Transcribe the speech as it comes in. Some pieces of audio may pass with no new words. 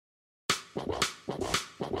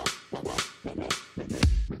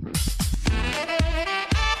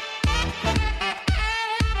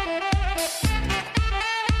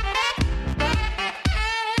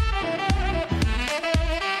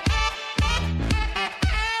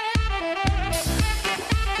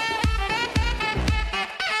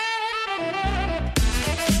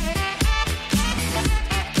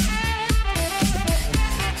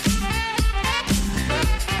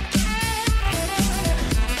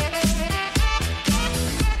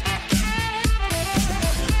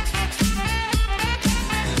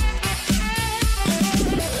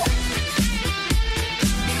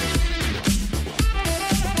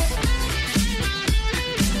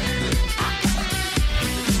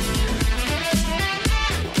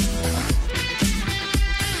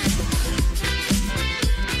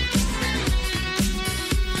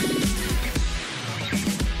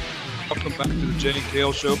Jay and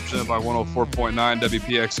Kale Show, presented by 104.9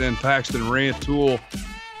 WPXN, Paxton Rantoul.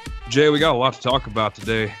 Jay, we got a lot to talk about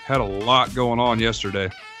today. Had a lot going on yesterday.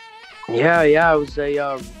 Yeah, it was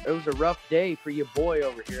a rough day for your boy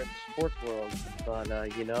over here in the sports world. But I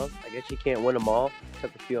guess you can't win them all.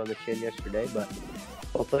 Took a few on the chin yesterday, but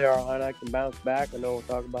hopefully our Illini can bounce back. I know we'll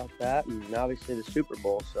talk about that, and obviously the Super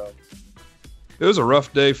Bowl. So it was a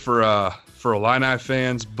rough day for Illini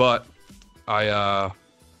fans, but I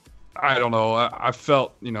don't know. I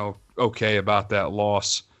felt, okay about that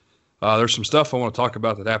loss. There's some stuff I want to talk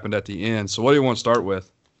about that happened at the end. So what do you want to start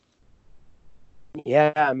with?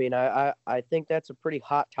 Yeah, I mean, I think that's a pretty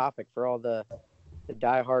hot topic for all the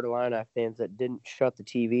diehard Illini fans that didn't shut the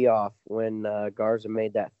TV off when Garza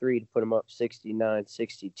made that three to put them up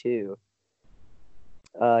 69-62.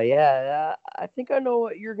 I think I know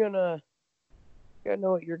what you're gonna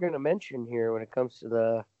mention here when it comes to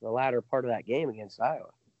the latter part of that game against Iowa.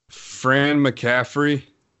 Fran McCaffery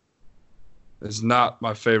is not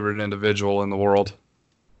my favorite individual in the world.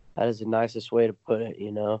 That is the nicest way to put it,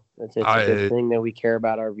 It's a good thing that we care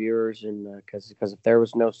about our viewers, and because if there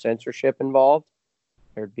was no censorship involved,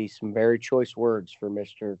 there'd be some very choice words for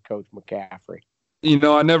Mr. Coach McCaffrey.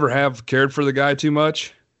 I never have cared for the guy too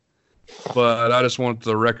much, but I just want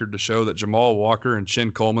the record to show that Jamal Walker and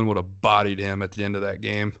Chin Coleman would have bodied him at the end of that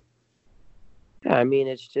game. Yeah, I mean,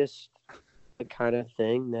 it's just the kind of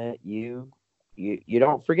thing that you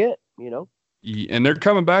don't forget, And they're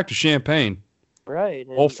coming back to Champaign. Right.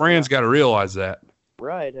 Whole Fran's got to realize that.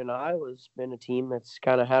 Right, and Iowa's been a team that's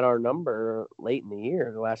kind of had our number late in the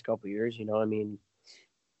year, the last couple of years, I mean,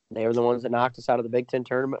 they were the ones that knocked us out of the Big Ten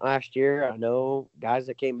tournament last year. I know guys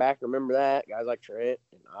that came back remember that, guys like Trent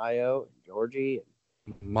and Io and Georgie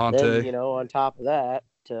and Monte. Then, on top of that,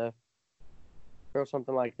 to throw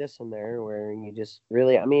something like this in there where you just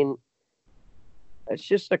really, I mean, it's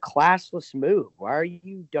just a classless move. Why are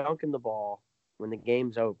you dunking the ball when the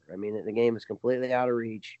game's over? I mean, the game is completely out of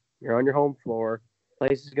reach. You're on your home floor.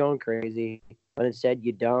 Place is going crazy. But instead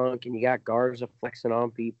you dunk and you got Garza flexing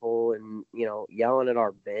on people and, yelling at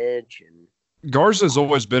our bench. And Garza's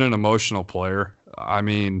always been an emotional player. I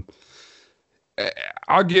mean,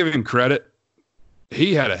 I'll give him credit.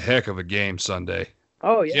 He had a heck of a game Sunday.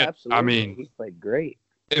 Oh, yeah, absolutely. I mean, he played great.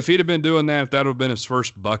 If he'd have been doing that, that would have been his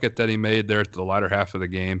first bucket that he made there at the latter half of the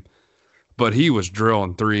game. But he was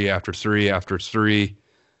drilling three after three after three.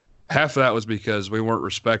 Half of that was because we weren't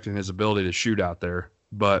respecting his ability to shoot out there.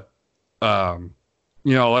 But, it's a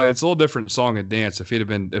little different song and dance if that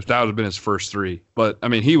would have been his first three. But, I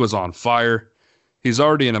mean, he was on fire. He's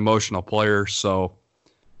already an emotional player. So,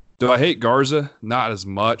 do I hate Garza? Not as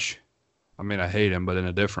much. I mean, I hate him, but in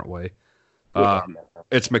a different way.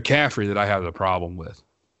 It's McCaffrey that I have the problem with.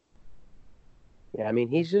 Yeah, I mean,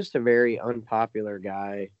 he's just a very unpopular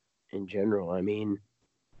guy in general. I mean,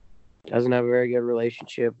 doesn't have a very good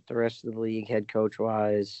relationship with the rest of the league, head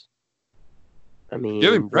coach-wise. I mean,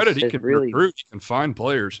 give him credit. He can really recruit. He can find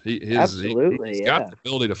players. Absolutely, he's got the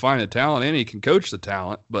ability to find the talent, and he can coach the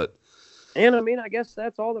talent. And, I mean, I guess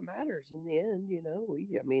that's all that matters in the end,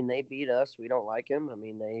 they beat us. We don't like him. I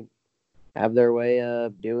mean, they have their way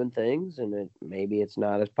of doing things, and maybe it's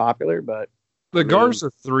not as popular, but the Garza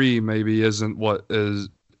three maybe isn't what is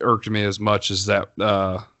irked me as much as that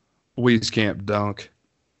Wieskamp dunk.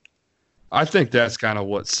 I think that's kind of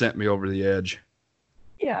what sent me over the edge.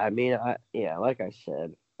 Yeah, I mean, like I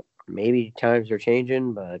said, maybe times are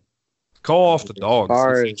changing, but call off the dogs.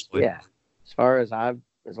 As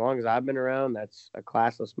long as I've been around, that's a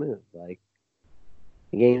classless move. Like,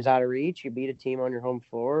 the game's out of reach. You beat a team on your home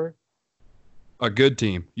floor. A good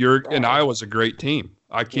team. And Iowa's a great team.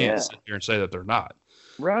 I can't sit here and say that they're not.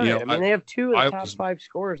 Right. I mean, they have two of the top five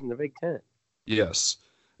scorers in the Big Ten. Yes.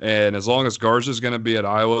 And as long as Garza's going to be at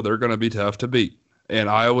Iowa, they're going to be tough to beat. And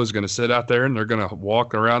Iowa's going to sit out there and they're going to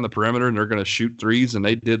walk around the perimeter and they're going to shoot threes, and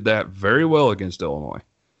they did that very well against Illinois.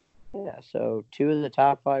 Yeah, so 2 of the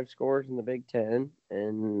top 5 scorers in the Big Ten,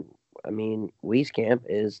 and I mean, Wieskamp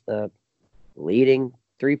is the leading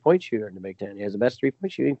 3-point shooter in the Big Ten. He has the best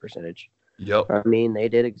 3-point shooting percentage. Yep. I mean, they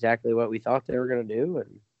did exactly what we thought they were going to do,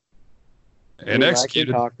 and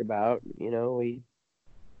executed. Like we talked about,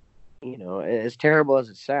 as terrible as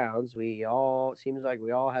it sounds, it seems like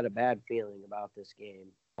we all had a bad feeling about this game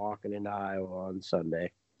walking into Iowa on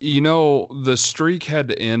Sunday. The streak had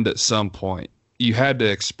to end at some point. You had to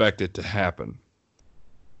expect it to happen.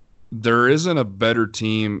 There isn't a better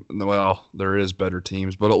team. Well, there is better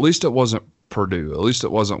teams, but at least it wasn't Purdue. At least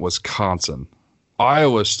it wasn't Wisconsin.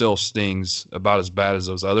 Iowa still stings about as bad as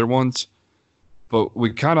those other ones, but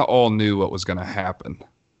we kind of all knew what was going to happen,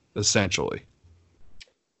 essentially.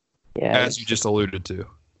 Yeah, as you just alluded to.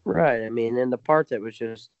 Right. I mean, and the part that was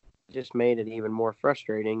just made it even more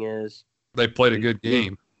frustrating is they played a good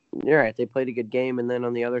game. You're right. They played a good game, and then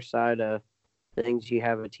on the other side of things, you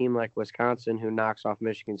have a team like Wisconsin who knocks off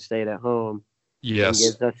Michigan State at home. Yes.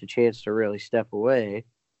 And gives us a chance to really step away.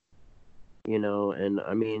 And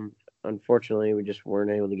I mean, unfortunately, we just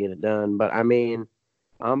weren't able to get it done. But I mean,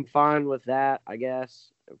 I'm fine with that, I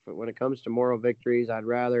guess. When it comes to moral victories, I'd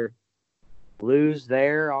rather lose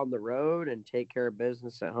there on the road and take care of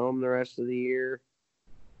business at home the rest of the year.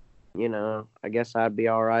 I guess I'd be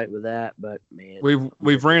all right with that, but man,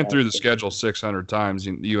 we've ran through the schedule 600 times,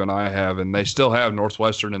 you and I have, and they still have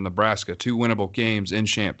Northwestern and Nebraska, 2 winnable games in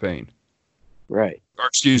Champaign. Right. Or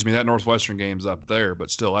excuse me, that Northwestern game's up there, but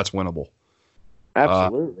still that's winnable.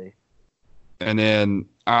 Absolutely. And then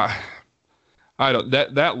I don't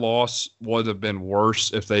that loss would have been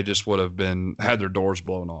worse if they just would have had their doors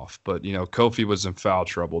blown off. But Kofi was in foul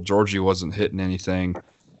trouble. Georgie wasn't hitting anything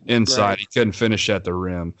inside. Right. He couldn't finish at the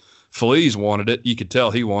rim. Feliz wanted it. You could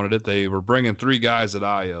tell he wanted it. They were bringing 3 guys at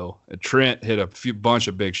IO. And Trent hit a bunch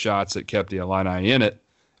of big shots that kept the Illini in it.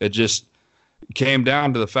 It just came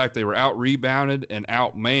down to the fact they were out-rebounded and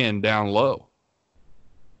out-manned down low.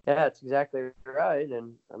 Yeah, that's exactly right.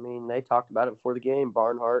 And, I mean, they talked about it before the game,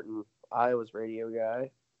 Barnhart and Iowa's radio guy.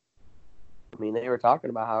 I mean, they were talking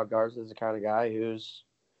about how Garza is the kind of guy who's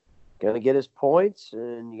going to get his points,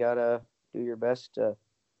 and you got to do your best to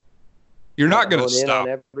You're not going to stop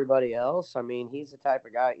on everybody else. I mean, he's the type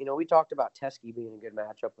of guy. We talked about Teskey being a good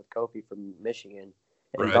matchup with Kofi from Michigan.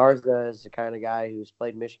 And right. Garza is the kind of guy who's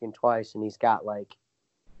played Michigan twice, and he's got like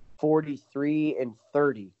 43 and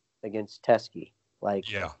 30 against Teskey.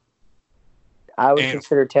 Yeah. I would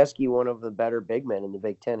consider Teskey one of the better big men in the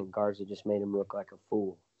Big Ten, and Garza just made him look like a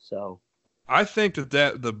fool. So I think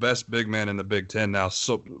that the best big man in the Big Ten now,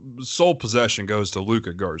 sole possession goes to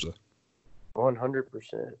Luka Garza.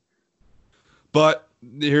 100%. But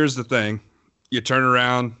here's the thing: you turn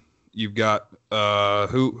around, you've got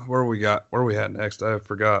where are we at next? I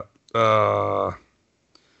forgot.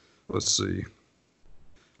 Let's see.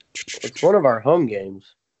 It's one of our home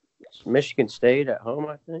games. It's Michigan State at home,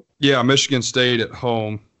 I think. Yeah, Michigan State at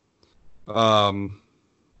home. And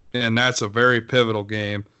that's a very pivotal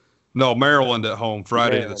game. No, Maryland at home,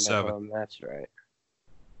 Friday the 7th. That's right.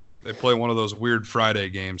 They play one of those weird Friday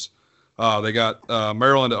games. They got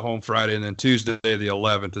Maryland at home Friday, and then Tuesday the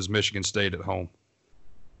 11th is Michigan State at home.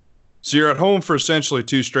 So you're at home for essentially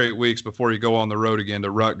 2 straight weeks before you go on the road again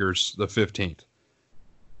to Rutgers the 15th.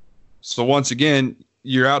 So once again,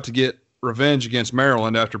 you're out to get revenge against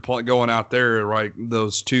Maryland after going out there, right,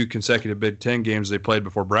 those 2 consecutive Big Ten games they played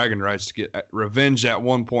before bragging rights, to get revenge that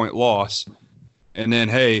 1-point loss. And then,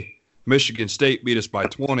 hey, Michigan State beat us by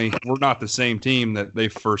 20. We're not the same team that they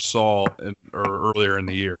first saw earlier in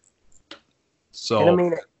the year. So, and I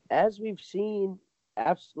mean, as we've seen,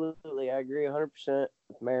 absolutely, I agree 100%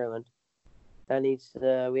 with Maryland. We need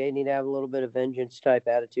to have a little bit of vengeance type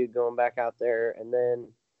attitude going back out there. And then,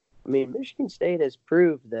 I mean, Michigan State has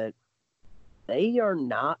proved that they are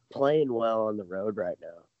not playing well on the road right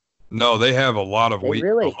now. No, they have a lot of weak. They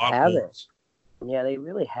really haven't. Yeah, they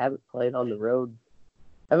really haven't played on the road.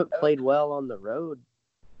 Haven't played well on the road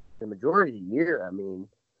the majority of the year. I mean,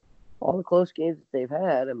 all the close games that they've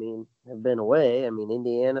had, I mean, have been away. I mean,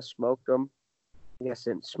 Indiana smoked them. I guess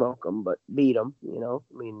didn't smoke them, but beat them, I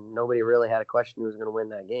mean, nobody really had a question who was going to win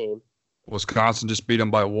that game. Wisconsin just beat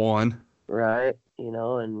them by 1. Right.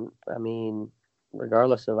 And, I mean,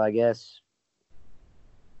 regardless of, I guess,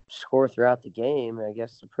 score throughout the game, I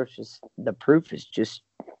guess the proof is just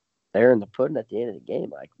there in the pudding at the end of the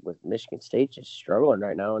game. Like, with Michigan State just struggling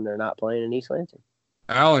right now, and they're not playing in East Lansing.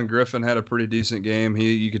 Alan Griffin had a pretty decent game.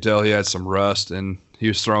 You could tell he had some rust, and he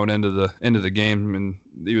was thrown into the game, and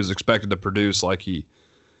he was expected to produce like he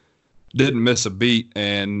didn't miss a beat,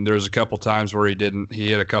 and there's a couple times where he didn't. He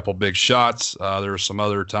hit a couple big shots. There were some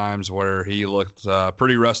other times where he looked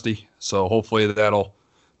pretty rusty. So hopefully that'll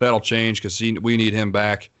change because we need him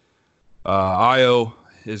back. Io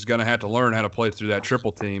is going to have to learn how to play through that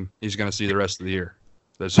triple team. He's going to see the rest of the year.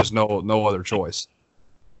 There's just no other choice.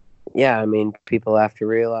 Yeah, I mean, people have to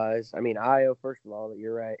realize. I mean, Io, first of all,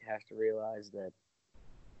 you're right, has to realize that.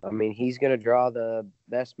 I mean, he's going to draw the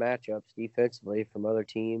best matchups defensively from other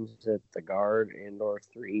teams at the guard and or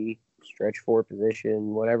 3, stretch 4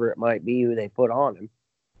 position, whatever it might be, who they put on him.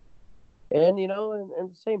 And, and at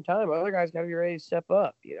the same time, other guys got to be ready to step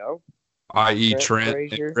up, i.e. Trent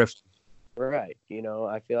and Griffin. Right.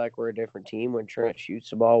 I feel like we're a different team when Trent shoots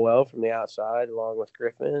the ball well from the outside along with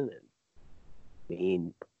Griffin. And, I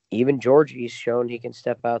mean, even Georgie's shown he can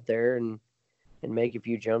step out there and make a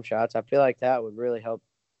few jump shots. I feel like that would really help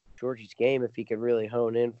Georgie's game if he could really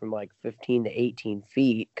hone in from like 15 to 18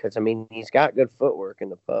 feet, because I mean he's got good footwork in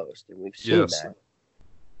the post and we've seen that.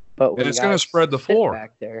 But when it's going to spread the floor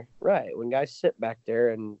back there, right? When guys sit back there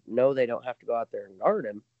and know they don't have to go out there and guard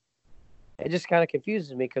him, it just kind of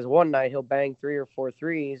confuses me because one night he'll bang 3 or 4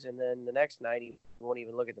 threes, and then the next night he won't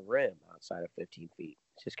even look at the rim outside of 15 feet.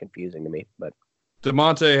 It's just confusing to me. But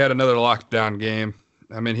DeMonte had another lockdown game.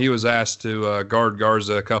 I mean, he was asked to guard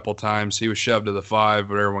Garza a couple times. He was shoved to the 5,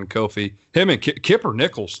 but everyone Kofi. Him and Kipper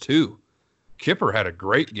Nichols, too. Kipper had a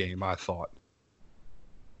great game, I thought.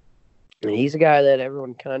 And he's a guy that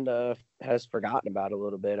everyone kind of has forgotten about a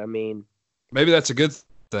little bit. I mean, maybe that's a good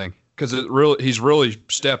thing because he's really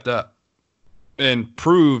stepped up and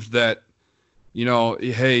proved that,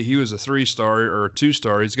 hey, he was a 3-star or a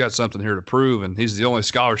 2-star. He's got something here to prove, and he's the only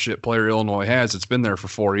scholarship player Illinois has that's been there for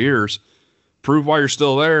 4 years. Prove why you're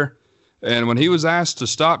still there. And when he was asked to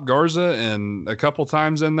stop Garza and a couple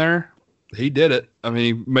times in there, he did it. I mean,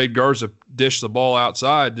 he made Garza dish the ball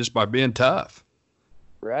outside just by being tough.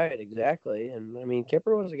 Right, exactly. And, I mean,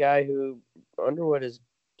 Kipper was a guy who Underwood has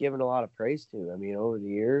given a lot of praise to, I mean, over the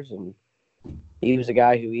years. And he was a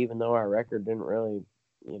guy who, even though our record didn't really,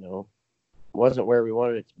 wasn't where we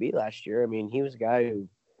wanted it to be last year, I mean, he was a guy who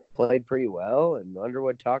played pretty well, and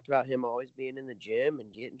Underwood talked about him always being in the gym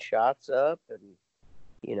and getting shots up, and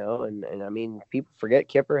and I mean, people forget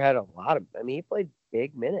Kipper had a lot of. I mean, he played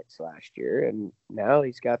big minutes last year, and now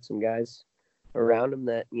he's got some guys around him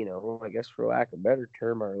that I guess for lack of a better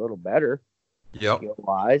term, are a little better. Yep.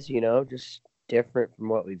 Wise, just different from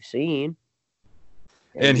what we've seen.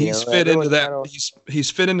 And he's fit into that.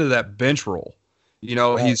 He's fit into that bench role.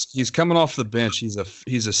 Right. He's coming off the bench. He's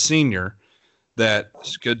a senior. That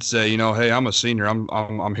could say, hey, I'm a senior.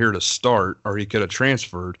 I'm here to start, or he could have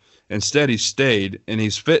transferred. Instead, he stayed, and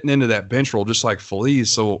he's fitting into that bench role just like Feliz.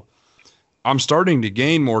 So I'm starting to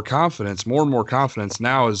gain more and more confidence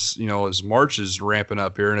now as March is ramping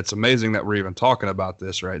up here, and it's amazing that we're even talking about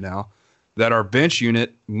this right now, that our bench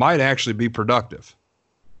unit might actually be productive.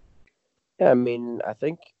 Yeah, I mean, I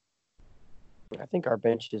think our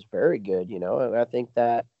bench is very good. I think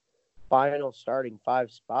that final starting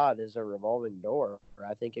 5 spot is a revolving door.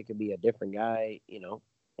 I think it could be a different guy,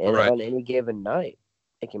 on any given night.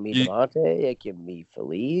 It can be DeMonte, it can be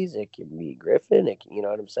Feliz, it can be Griffin. You know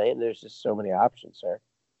what I'm saying? There's just so many options there.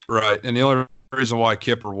 Right, and the only reason why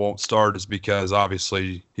Kipper won't start is because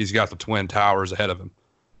obviously he's got the Twin Towers ahead of him.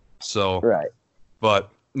 So, right.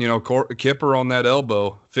 But Kipper on that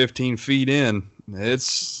elbow, 15 feet in,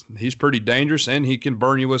 he's pretty dangerous, and he can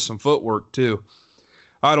burn you with some footwork too.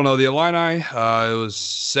 I don't know. The Illini, it was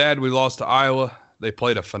sad we lost to Iowa. They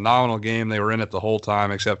played a phenomenal game. They were in it the whole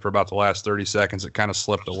time, except for about the last 30 seconds. It kind of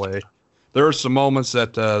slipped away. There were some moments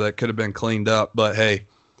that could have been cleaned up, but hey,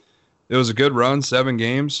 it was a good run. 7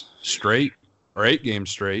 games straight, or 8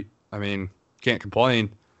 games straight. I mean, can't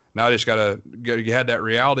complain. Now I just you had that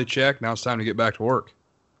reality check. Now it's time to get back to work.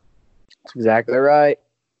 That's exactly right.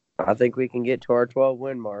 I think we can get to our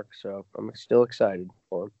 12-win mark, so I'm still excited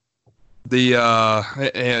for them.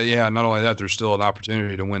 Not only that, there's still an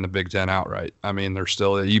opportunity to win the Big Ten outright. I mean, there's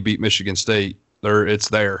still, you beat Michigan State, it's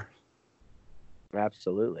there.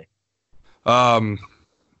 Absolutely. You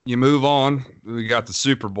move on. We got the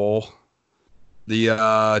Super Bowl.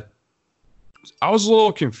 I was a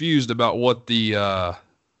little confused about what the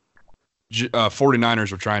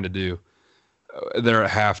 49ers were trying to do there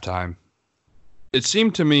at halftime. It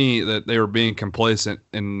seemed to me that they were being complacent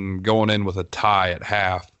and going in with a tie at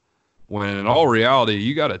half. When in all reality,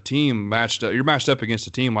 you got a team matched up. You're matched up against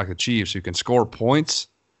a team like the Chiefs who can score points.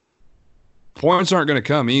 Points aren't going to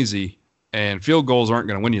come easy, and field goals aren't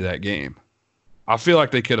going to win you that game. I feel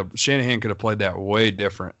like Shanahan could have played that way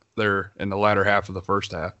different there in the latter half of the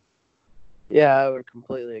first half. Yeah, I would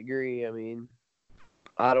completely agree. I mean,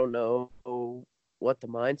 I don't know what the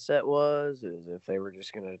mindset was, is if they were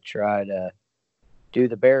just going to try to do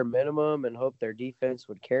the bare minimum and hope their defense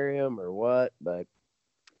would carry them or what. But,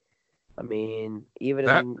 I mean, even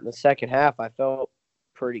That in the second half, I felt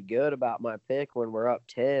pretty good about my pick when we're up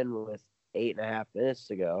 10 with 8.5 minutes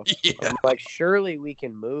to go. yeah. I'm like, surely we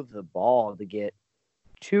can move the ball to get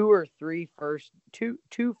two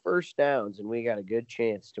first downs, and we got a good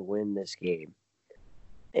chance to win this game.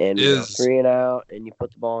 And we go 3 and out, and you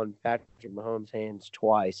put the ball in Patrick Mahomes' hands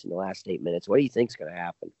twice in the last 8 minutes. What do you think's going to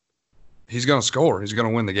happen? He's going to score. He's going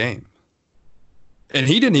to win the game. And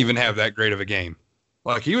he didn't even have that great of a game.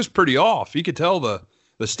 Like, he was pretty off. You could tell the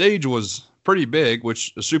stage was pretty big,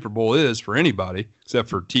 which the Super Bowl is for anybody except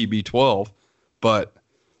for TB12. But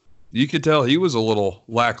you could tell he was a little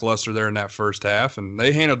lackluster there in that first half, and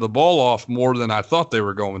they handed the ball off more than I thought they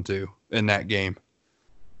were going to in that game.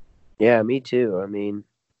 Yeah, me too. I mean,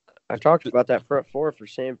 I talked about that front four for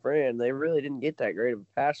San Fran. They really didn't get that great of a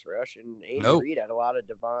pass rush, and Andy Reid had a lot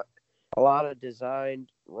of designed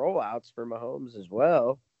rollouts for Mahomes as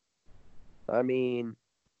well. I mean,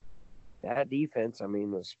 that defense,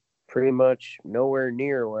 was pretty much nowhere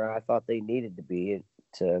near where I thought they needed to be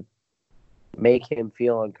to make him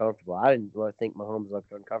feel uncomfortable. I didn't really think Mahomes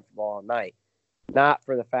looked uncomfortable all night. Not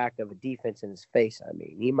for the fact of a defense in his face. I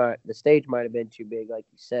mean, the stage might have been too big, like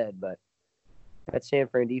you said, but that San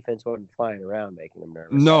Fran defense wasn't flying around making him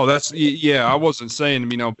nervous. No, I wasn't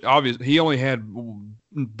saying, obviously he only had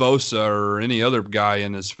Bosa or any other guy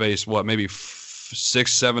in his face, maybe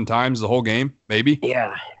 6-7 times the whole game, maybe?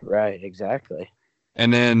 Yeah, right, exactly.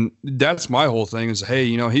 And then that's my whole thing is, hey,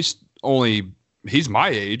 he's my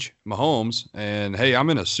age, Mahomes, and hey, I'm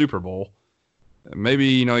in a Super Bowl.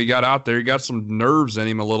 Maybe, he got out there, he got some nerves in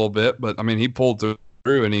him a little bit, but he pulled through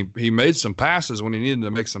and he made some passes when he needed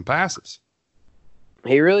to make some passes.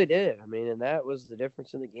 He really did. And that was the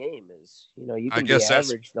difference in the game is, you can be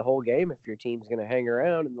average the whole game if your team's going to hang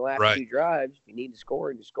around in the last few drives. If you need to score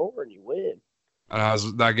and you win. And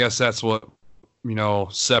I guess that's what,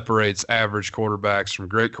 separates average quarterbacks from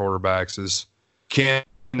great quarterbacks is can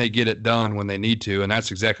they get it done when they need to? And that's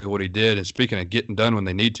exactly what he did. And speaking of getting done when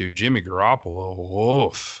they need to, Jimmy Garoppolo,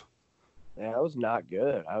 oof. Yeah, that was not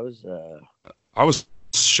good. I was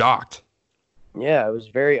shocked. Yeah, it was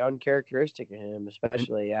very uncharacteristic of him,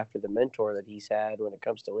 especially after the mentor that he's had when it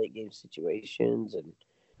comes to late game situations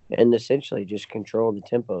and essentially just control the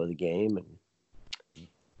tempo of the game. And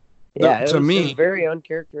yeah, it was very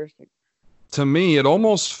uncharacteristic. To me, it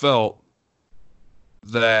almost felt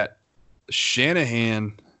that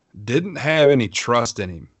Shanahan didn't have any trust in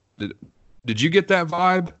him. Did you get that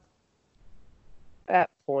vibe? At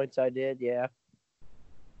points I did, yeah.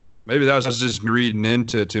 Maybe that was just reading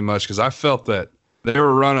into it too much because I felt that they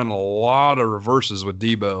were running a lot of reverses with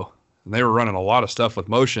Debo, and they were running a lot of stuff with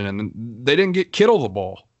motion, and they didn't get Kittle the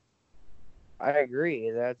ball. I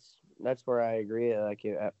agree. That's where I agree. Like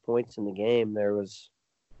at points in the game, there was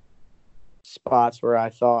spots where I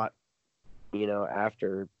thought,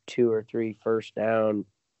 after 2 or 3 first down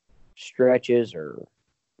stretches or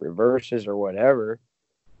reverses or whatever,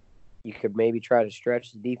 you could maybe try to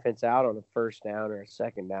stretch the defense out on a first down or a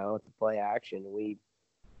second down with the play action. We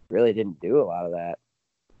really didn't do a lot of that.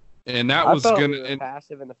 And that was going to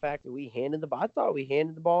passive in the fact that I thought we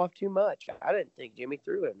handed the ball off too much. I didn't think Jimmy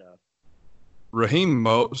threw it enough. Raheem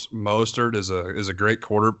Mostert is a great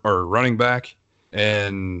running back,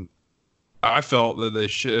 and I felt that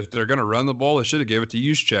if they're going to run the ball, they should have gave it to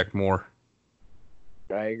Juszczyk more.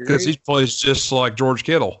 I agree. Because he plays just like George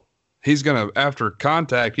Kittle. He's going to, after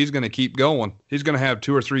contact, he's going to keep going. He's going to have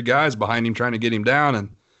 2 or 3 guys behind him trying to get him down, and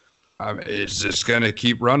it's just going to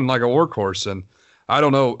keep running like a workhorse. And I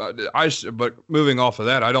don't know. But moving off of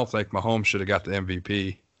that, I don't think Mahomes should have got the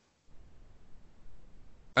MVP.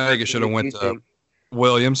 I think it should have went to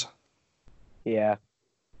Williams. Yeah.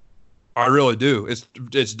 I really do.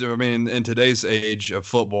 In today's age of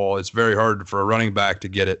football, it's very hard for a running back to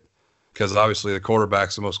get it because obviously the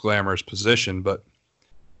quarterback's the most glamorous position, but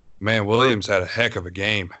man, Williams had a heck of a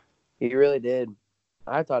game. He really did.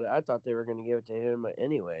 I thought they were going to give it to him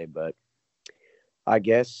anyway, but I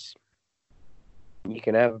guess you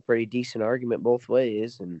can have a pretty decent argument both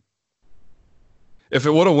ways. And if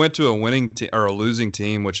it would have went to a winning team or a losing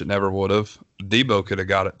team, which it never would have, Debo could have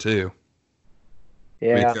got it too.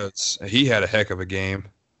 Yeah, because he had a heck of a game.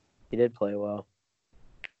 He did play well.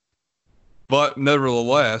 But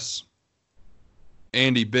nevertheless,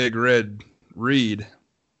 Andy Big Red Reid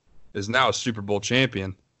is now a Super Bowl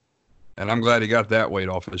champion, and I'm glad he got that weight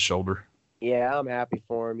off his shoulder. Yeah, I'm happy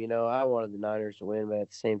for him. I wanted the Niners to win, but at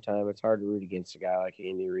the same time, it's hard to root against a guy like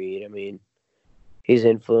Andy Reid. he's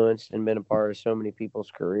influenced and been a part of so many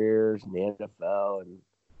people's careers in the NFL, and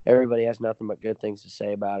everybody has nothing but good things to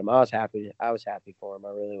say about him. I was happy for him. I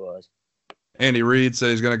really was. Andy Reid said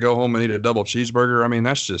he's going to go home and eat a double cheeseburger. I mean,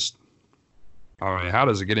 how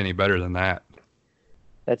does it get any better than that?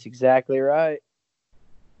 That's exactly right.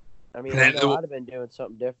 I mean, I know I'd have been doing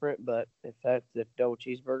something different, but if double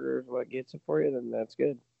cheeseburger is what gets it for you, then that's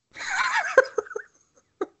good.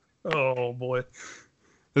 Oh, boy.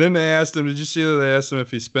 And then they asked him, did you see that they asked him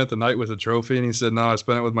if he spent the night with a trophy? And he said, no, I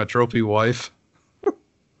spent it with my trophy wife.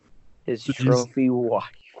 His trophy wife.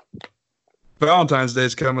 Valentine's Day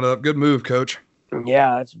is coming up. Good move, Coach.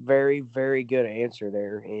 Yeah, that's very, very good answer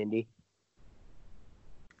there, Andy.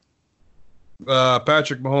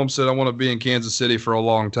 Patrick Mahomes said, I want to be in Kansas City for a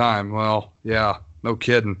long time. Well, yeah, no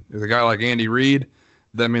kidding. With a guy like Andy Reid,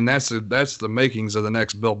 I mean, that's the makings of the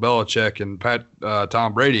next Bill Belichick and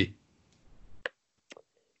Tom Brady.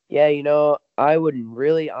 Yeah, I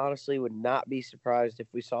honestly would not be surprised if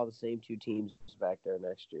we saw the same two teams back there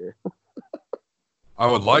next year. I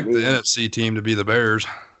would like the NFC team to be the Bears.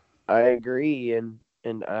 I agree, and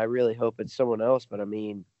I really hope it's someone else. But, I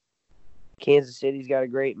mean, Kansas City's got a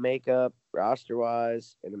great makeup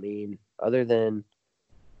roster-wise. And, I mean, other than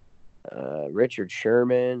Richard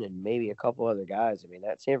Sherman and maybe a couple other guys, I mean,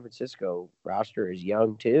 that San Francisco roster is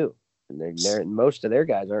young too. And most of their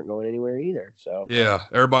guys aren't going anywhere either. So yeah,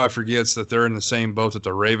 everybody forgets that they're in the same boat that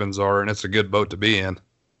the Ravens are, and it's a good boat to be in.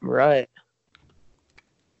 Right.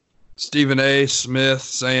 Stephen A. Smith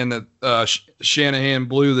saying that Shanahan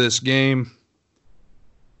blew this game.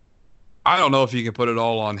 I don't know if you can put it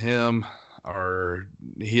all on him, or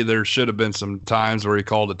there should have been some times where he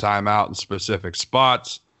called a timeout in specific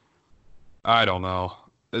spots. I don't know.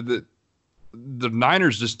 The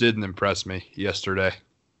Niners just didn't impress me yesterday.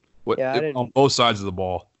 On both sides of the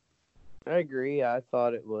ball. I agree. I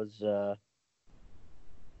thought it was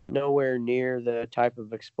nowhere near the type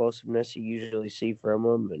of explosiveness you usually see from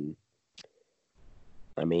them. And,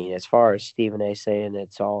 I mean, as far as Stephen A. saying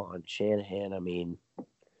it's all on Shanahan, I mean,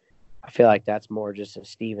 I feel like that's more just a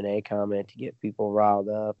Stephen A. comment to get people riled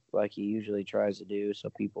up like he usually tries to do so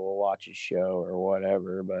people will watch his show or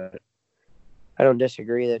whatever. But I don't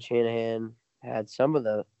disagree that Shanahan had some of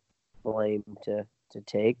the blame to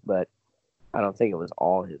take, but I don't think it was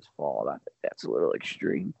all his fault. I think that's a little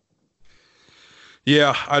extreme.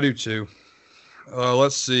 Yeah, I do too.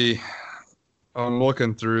 Let's see. I'm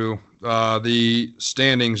looking through. The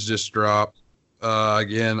standings just dropped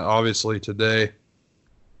again, obviously, today.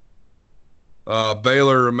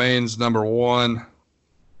 Baylor remains number one.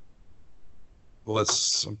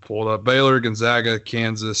 Let's pull it up. Baylor, Gonzaga,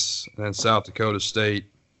 Kansas, and South Dakota State,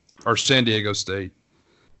 or San Diego State.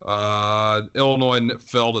 Illinois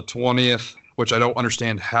fell to 20th, which I don't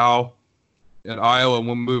understand how. And Iowa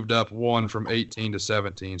moved up one from 18 to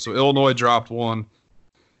 17. So Illinois dropped one.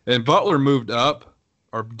 And Butler moved up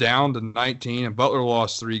or down to 19, and Butler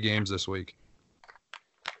lost 3 games this week.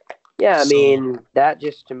 Yeah, I mean, that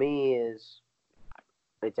just to me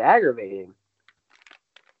it's aggravating.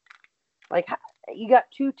 Like, you got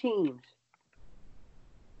 2 teams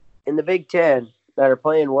in the Big Ten that are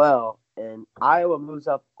playing well, and Iowa moves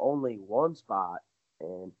up only 1 spot,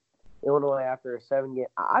 and Illinois after a 7-game.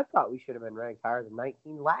 I thought we should have been ranked higher than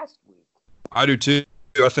 19 last week. I do too.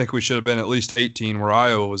 I think we should have been at least 18 where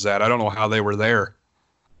Iowa was at. I don't know how they were there.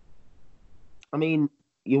 I mean,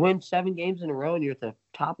 you win 7 games in a row and you're at the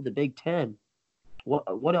top of the Big Ten.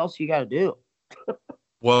 What else you got to do?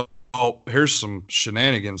 Well, here's some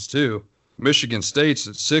shenanigans too. Michigan State's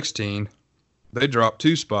at 16. They dropped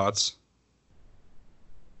 2 spots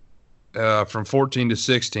from 14 to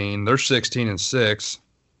 16. They're 16-6.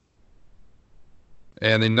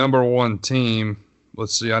 And the number 1 team,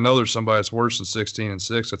 let's see, I know there's somebody that's worse than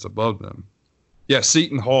 16-6 that's above them. Yeah,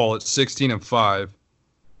 Seton Hall at 16-5.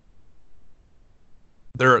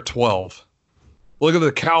 They're at 12. Look at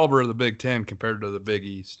the caliber of the Big Ten compared to the Big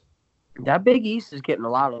East. That Big East is getting a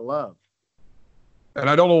lot of love. And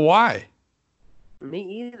I don't know why. Me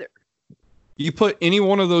either. You put any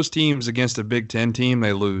one of those teams against a Big Ten team,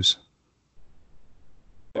 they lose.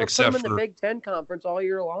 Well, except put them in the Big Ten conference all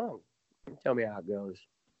year long. Tell me how it goes.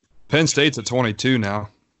 Penn State's at 22 now.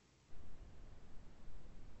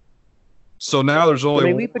 So now there's only. I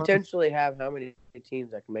mean, we potentially have how many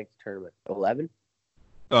teams that can make the tournament? 11?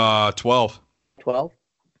 12. 12?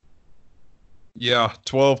 Yeah,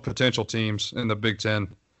 12 potential teams in the Big Ten.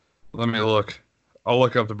 Let me look. I'll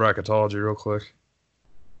look up the bracketology real quick.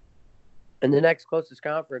 And the next closest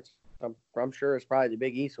conference, I'm sure, is probably the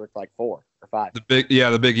Big East with like 4 or 5.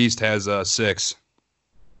 The Big East has 6.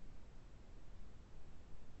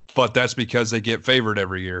 But that's because they get favored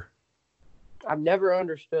every year. I've never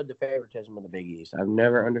understood the favoritism of the Big East. I've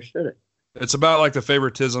never understood it. It's about like the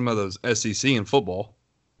favoritism of the SEC in football.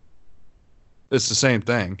 It's the same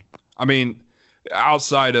thing. I mean,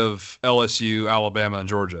 outside of LSU, Alabama, and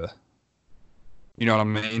Georgia. You know what I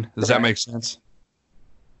mean? Does that make sense?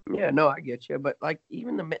 Yeah, no, I get you. But like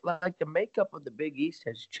even the makeup of the Big East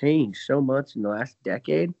has changed so much in the last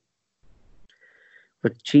decade.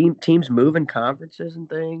 With teams moving conferences and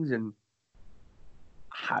things, and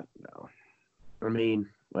I don't know. I mean,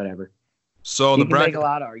 whatever. So you can make a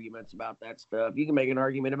lot of arguments about that stuff. You can make an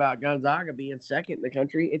argument about Gonzaga being second in the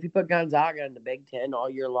country. If you put Gonzaga in the Big Ten all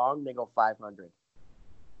year long, they go 500.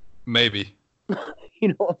 Maybe. You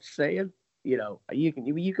know what I'm saying? You know, you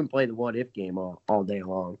can play the what if game all day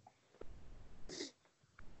long.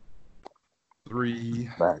 3,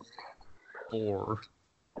 but 4.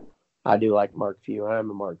 I do like Mark Few. I'm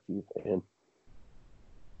a Mark Few fan.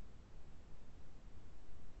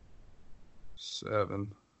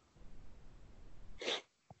 7.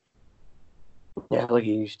 Yeah, look at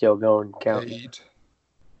you still going counting. 8,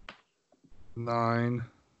 9,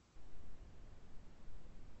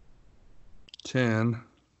 10,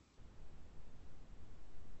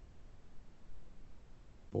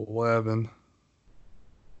 11,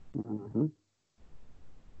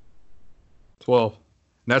 12. And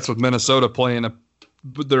that's with Minnesota playing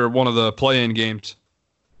they're one of the play-in games.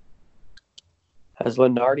 Has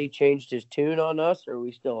Lenardi changed his tune on us, or are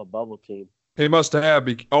we still a bubble team? He must have.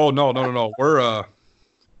 No. We're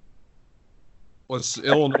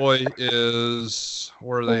Illinois is,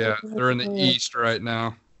 where are they at? They're in the East right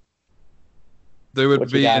now. They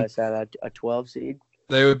would be at a 12 seed.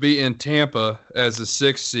 They would be in Tampa as the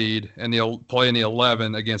 6th seed, and they'll play in the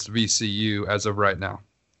 11 against VCU as of right now.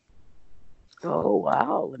 Oh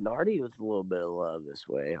wow, Lenardi was a little bit of love this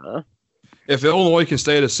way, huh? If Illinois can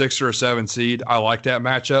stay at a 6 or a 7 seed, I like that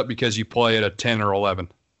matchup because you play at a 10 or 11,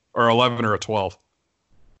 or 11 or a 12.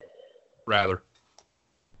 Rather.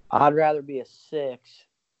 I'd rather be a 6.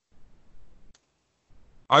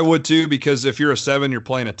 I would too, because if you're a 7, you're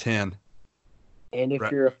playing a 10. And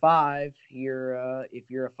if you're a 5, you're a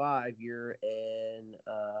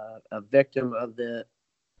victim of the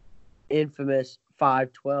infamous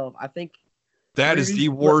 5-12. I think that is the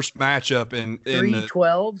worst matchup in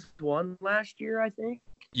 3-12s won last year, I think.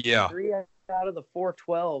 Yeah. 3 out of the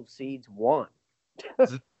 4-12 seeds won.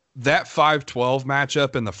 That 5-12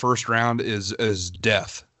 matchup in the first round is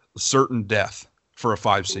death. Certain death for a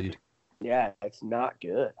 5 seed. Yeah, it's not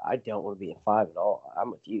good. I don't want to be a 5 at all.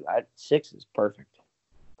 I'm with you. 6 is perfect.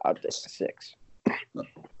 I'll take a 6.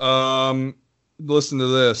 Listen to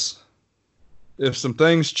this. If some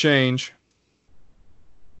things change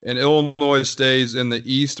and Illinois stays in the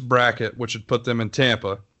East bracket, which would put them in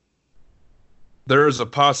Tampa, there is a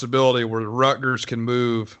possibility where Rutgers can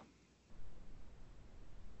move,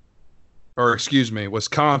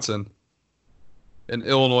 Wisconsin, and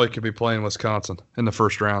Illinois could be playing Wisconsin in the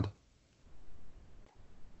first round.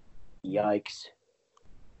 Yikes.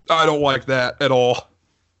 I don't like that at all.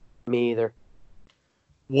 Me either.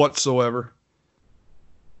 Whatsoever.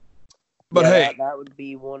 But hey. That would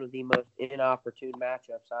be one of the most inopportune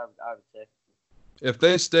matchups, I would say. If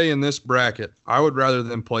they stay in this bracket, I would rather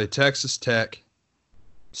them play Texas Tech,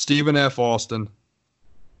 Stephen F. Austin,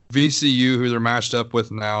 VCU, who they're matched up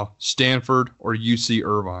with now, Stanford, or UC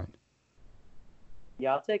Irvine.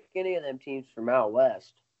 Yeah, I'll take any of them teams from out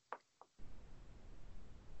west.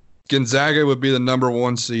 Gonzaga would be the number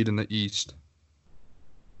 1 seed in the East.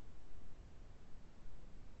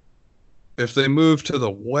 If they move to the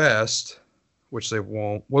West, which they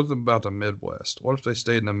won't, what about the Midwest? What if they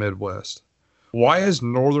stayed in the Midwest? Why is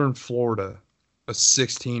Northern Florida a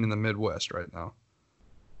 16 in the Midwest right now?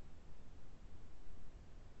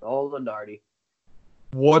 Oh, Lenardi.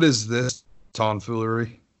 What is this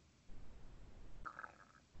tomfoolery?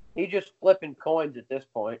 He's just flipping coins at this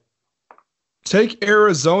point. Take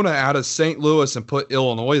Arizona out of St. Louis and put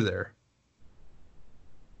Illinois there.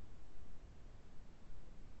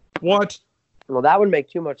 What? Well, that would make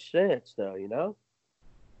too much sense, though, you know?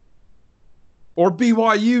 Or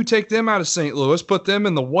BYU, take them out of St. Louis, put them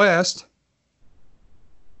in the West.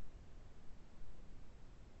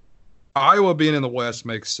 Iowa being in the West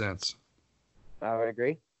makes sense. I would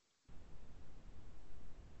agree.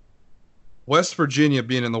 West Virginia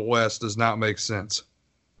being in the West does not make sense.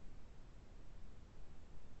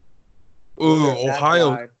 Ooh,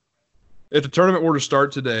 Ohio. If the tournament were to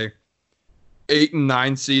start today, 8 and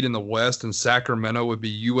 9 seed in the West, and Sacramento would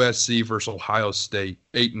be USC versus Ohio State,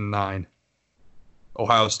 8 and 9.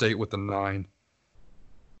 Ohio State with the 9.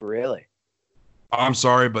 Really? I'm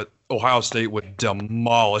sorry, but Ohio State would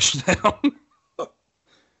demolish them.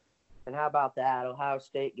 And how about that? Ohio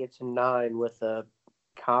State gets a 9 with a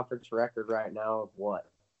conference record right now of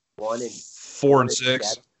what?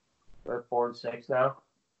 4-6. We're 4-6 now.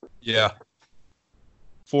 Yeah.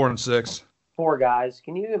 4-6. Four guys.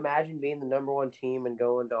 Can you imagine being the number one team and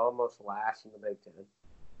going to almost last in the Big Ten?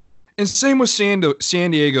 And same with San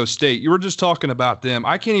Diego State. You were just talking about them.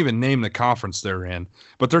 I can't even name the conference they're in,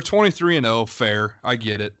 but they're 23-0. Fair. I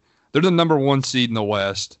get it. They're the number one seed in the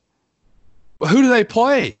West. But who do they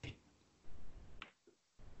play?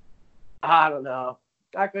 I don't know.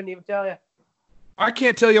 I couldn't even tell you. I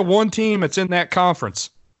can't tell you one team that's in that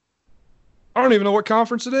conference. I don't even know what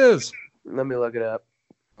conference it is. Let me look it up.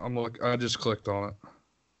 I just clicked on it.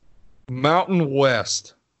 Mountain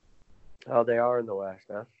West. Oh, they are in the West,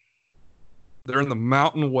 huh? They're in the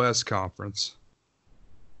Mountain West Conference.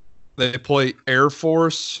 They play Air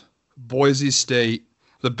Force, Boise State.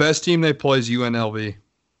 The best team they play is UNLV.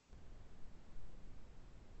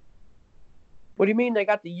 What do you mean they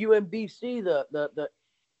got the UMBC,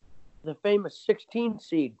 the famous 16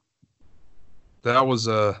 seed? That was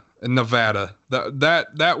in Nevada.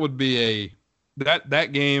 That would be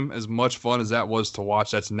that game, as much fun as that was to watch,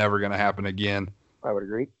 that's never going to happen again. I would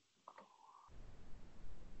agree.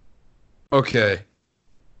 Okay.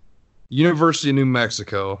 University of New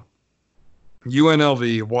Mexico,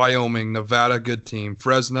 UNLV, Wyoming, Nevada, good team.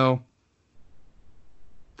 Fresno,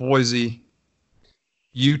 Boise,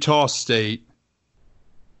 Utah State,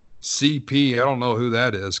 CP, I don't know who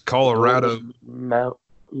that is. Colorado. Mountain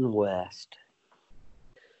West.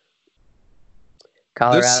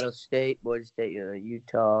 Colorado State, Boise State,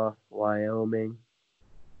 Utah, Wyoming.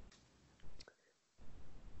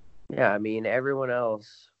 Yeah, I mean, everyone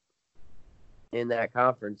else in that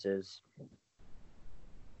conference is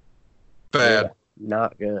bad.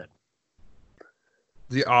 Not good.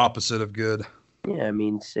 The opposite of good. Yeah, I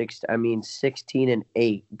mean 16-8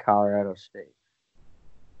 in Colorado State.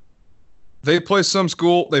 They played some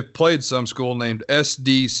school named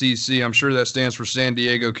SDCC. I'm sure that stands for San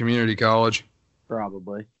Diego Community College.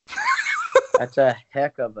 Probably. That's a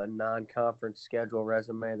heck of a non-conference schedule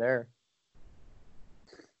resume there.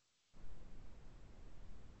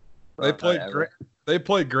 They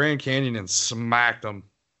played Grand Canyon and smacked them.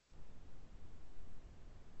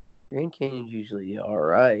 Grand Canyon's usually all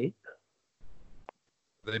right.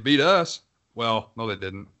 They beat us. Well, no, they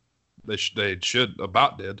didn't. They should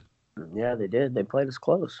about did. Yeah, they did. They played us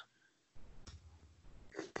close.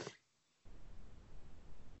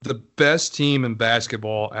 The best team in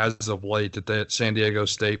basketball as of late that San Diego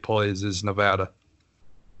State plays is Nevada.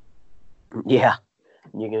 Yeah.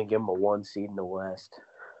 You're going to give them a 1 seed in the West.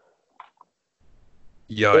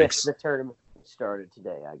 Yikes. If the tournament started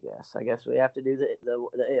today, I guess. I guess we have to do the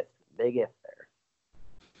if. Big if there.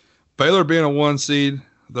 Baylor being a 1 seed,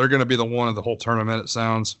 they're going to be the one of the whole tournament, it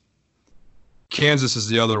sounds. Kansas is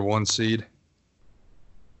the other 1 seed.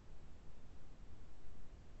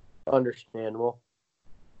 Understandable.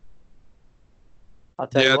 I'll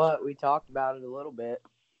tell you what, we talked about it a little bit.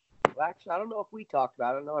 Well, actually, I don't know if we talked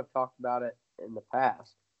about it. I know I've talked about it in the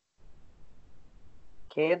past.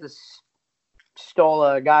 Kansas stole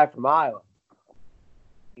a guy from Iowa.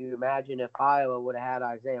 You imagine if Iowa would have had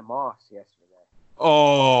Isaiah Moss yesterday.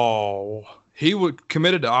 Oh, he would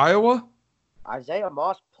committed to Iowa? Isaiah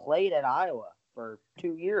Moss played at Iowa for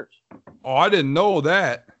 2 years. Oh, I didn't know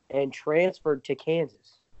that. And transferred to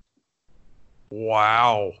Kansas.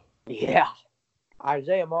 Wow. Yeah.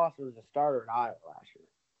 Isaiah Moss was a starter at Iowa last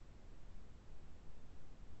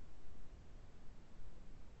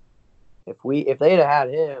year. If they'd have had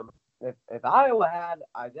him, if Iowa had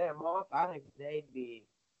Isaiah Moss, I think they'd be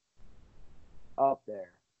up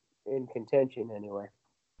there in contention anyway.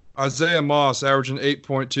 Isaiah Moss averaging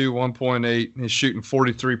 8.2, 1.8. He's shooting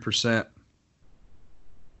 43%.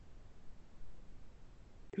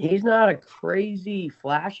 He's not a crazy,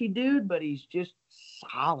 flashy dude, but he's just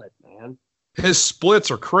solid, man. His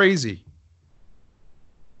splits are crazy.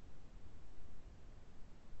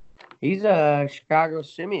 He's a Chicago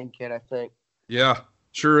Simeon kid, I think. Yeah,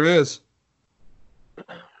 sure is.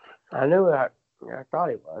 I knew that. Yeah, I thought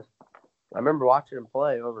he was. I remember watching him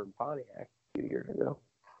play over in Pontiac a few years ago.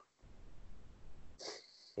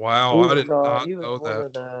 Wow, I did not know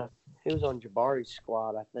that. He was on Jabari's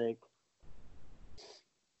squad, I think.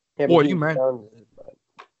 Boy, you man.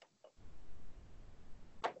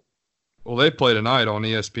 Well, they play tonight on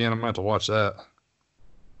ESPN. I'm going to have to watch that.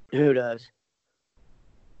 Who does?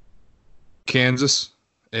 Kansas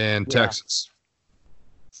and Texas.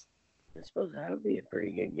 I suppose that would be a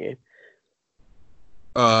pretty good game.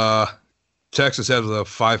 Texas has a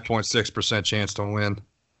 5.6% chance to win.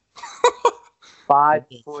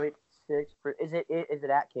 5.6%. 6. Is it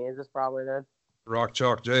at Kansas probably then? Rock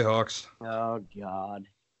Chalk Jayhawks. Oh God.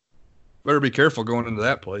 Better be careful going into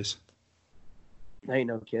that place. Ain't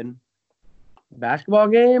no kidding. Basketball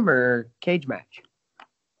game or cage match?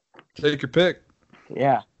 Take your pick.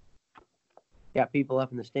 Yeah. Got people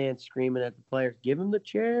up in the stands screaming at the players, give him the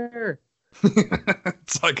chair.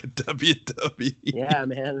 It's like a WWE. Yeah,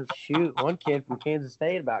 man. Shoot. One kid from Kansas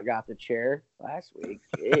State about got the chair last week.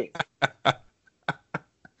 Jeez.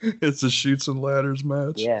 It's a Chutes and Ladders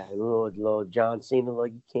match. Yeah, little John Cena,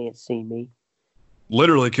 like you can't see me.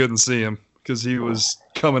 Literally couldn't see him because he was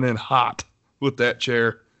coming in hot with that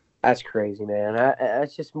chair. That's crazy, man.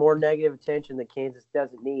 That's just more negative attention that Kansas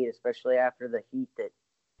doesn't need, especially after the heat that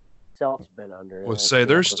Celt's been under. Let's say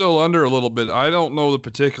they're still under a little bit. I don't know the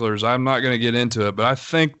particulars. I'm not going to get into it, but I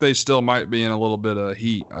think they still might be in a little bit of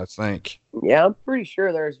heat, I think. Yeah, I'm pretty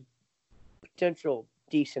sure there's potential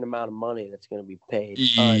decent amount of money that's going to be paid.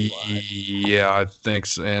 Yeah, I think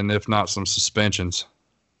so. And if not, some suspensions.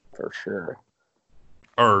 For sure.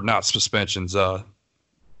 Or not suspensions,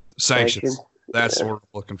 sanctions. That's what we're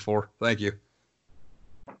looking for. Thank you.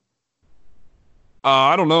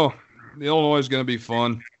 I don't know. The Illinois is going to be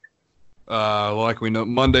fun. Like we know,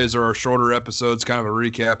 Mondays are our shorter episodes, kind of a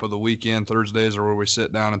recap of the weekend. Thursdays are where we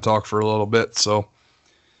sit down and talk for a little bit. So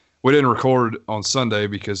we didn't record on Sunday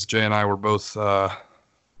because Jay and I were both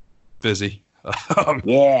busy.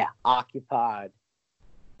 Yeah, occupied.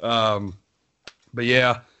 But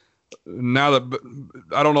yeah, now that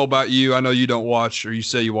I don't know about you, I know you don't watch, or you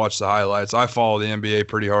say you watch the highlights. I follow the NBA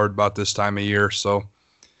pretty hard about this time of year, so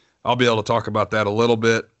I'll be able to talk about that a little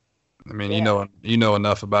bit. I mean, yeah. you know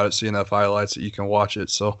enough about it, see enough highlights that you can watch it.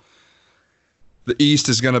 So the East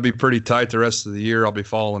is going to be pretty tight the rest of the year. I'll be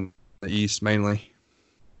following the East mainly.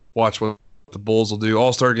 Watch what the Bulls will do.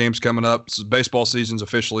 All-Star games coming up. So baseball season's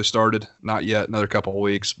officially started. Not yet, another couple of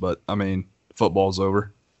weeks, but I mean, football's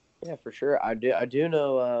over. Yeah, for sure. I do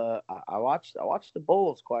know. I watched the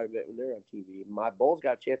Bulls quite a bit when they're on TV. My Bulls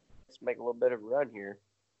got a chance to make a little bit of a run here.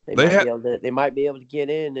 They might be able to get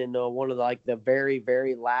in one of the very,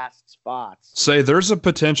 very last spots. Say there's a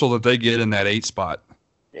potential that they get in that 8 spot.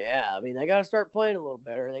 Yeah, I mean they got to start playing a little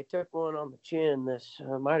better. They took one on the chin. This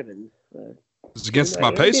might have been. It was against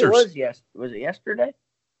my Pacers. Was it yesterday?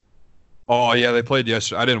 Oh yeah, they played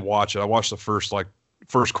yesterday. I didn't watch it. I watched the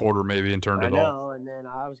first quarter maybe and turned it off. I know, and then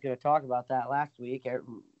I was going to talk about that last week.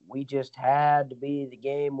 We just had to be the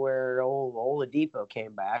game where old Oladipo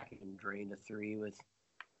came back and drained a 3 with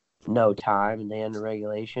no time in the end of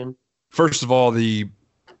regulation. First of all, the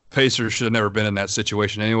Pacers should have never been in that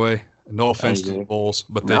situation anyway. No offense to the Bulls,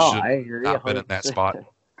 but they should have not been in that spot.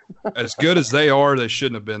 As good as they are, they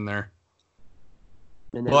shouldn't have been there.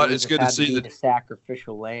 But it's good to see the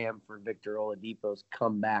sacrificial lamb for Victor Oladipo's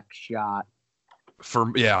comeback shot.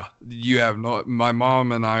 You have my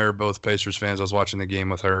mom and I are both Pacers fans. I was watching the game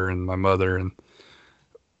with her and my mother, and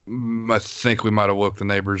I think we might have woke the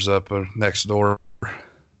neighbors up next door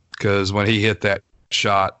because when he hit that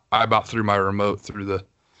shot, I about threw my remote through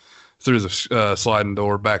the sliding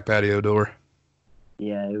door, back patio door.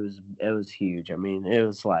 Yeah, it was huge. I mean, it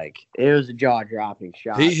was a jaw-dropping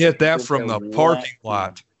shot. He hit that from the parking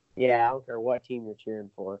lot. Yeah, I don't care what team you're cheering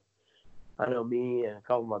for. I know me and a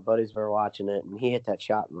couple of my buddies were watching it, and he hit that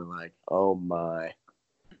shot, and we're like, "Oh my!"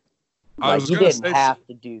 You didn't have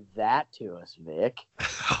to do that to us, Vic.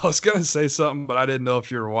 I was gonna say something, but I didn't know if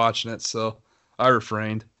you were watching it, so I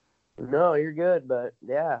refrained. No, you're good, but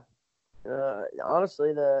yeah,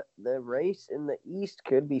 honestly, the race in the East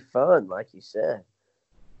could be fun, like you said.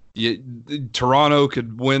 Yeah, Toronto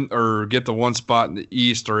could win or get the 1 spot in the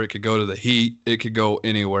East, or it could go to the Heat. It could go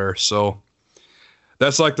anywhere. So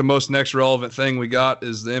that's like the most next relevant thing we got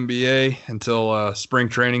is the NBA until spring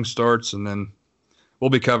training starts, and then we'll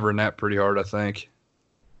be covering that pretty hard, I think,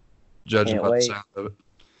 judging by the sound of it.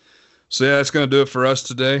 So yeah, that's going to do it for us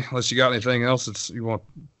today. Unless you got anything else that you want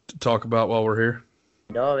to talk about while we're here.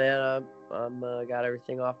 No, man, I'm got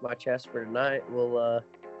everything off my chest for tonight. We'll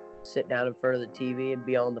sit down in front of the TV and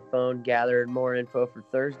be on the phone gathering more info for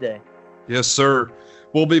Thursday. Yes, sir.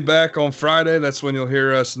 We'll be back on Friday. That's when you'll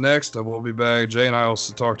hear us next. We'll be back. Jay and I will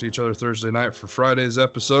talk to each other Thursday night for Friday's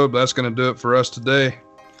episode. But that's going to do it for us today.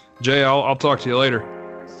 Jay, I'll talk to you later.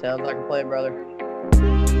 Sounds like a plan,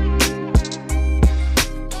 brother.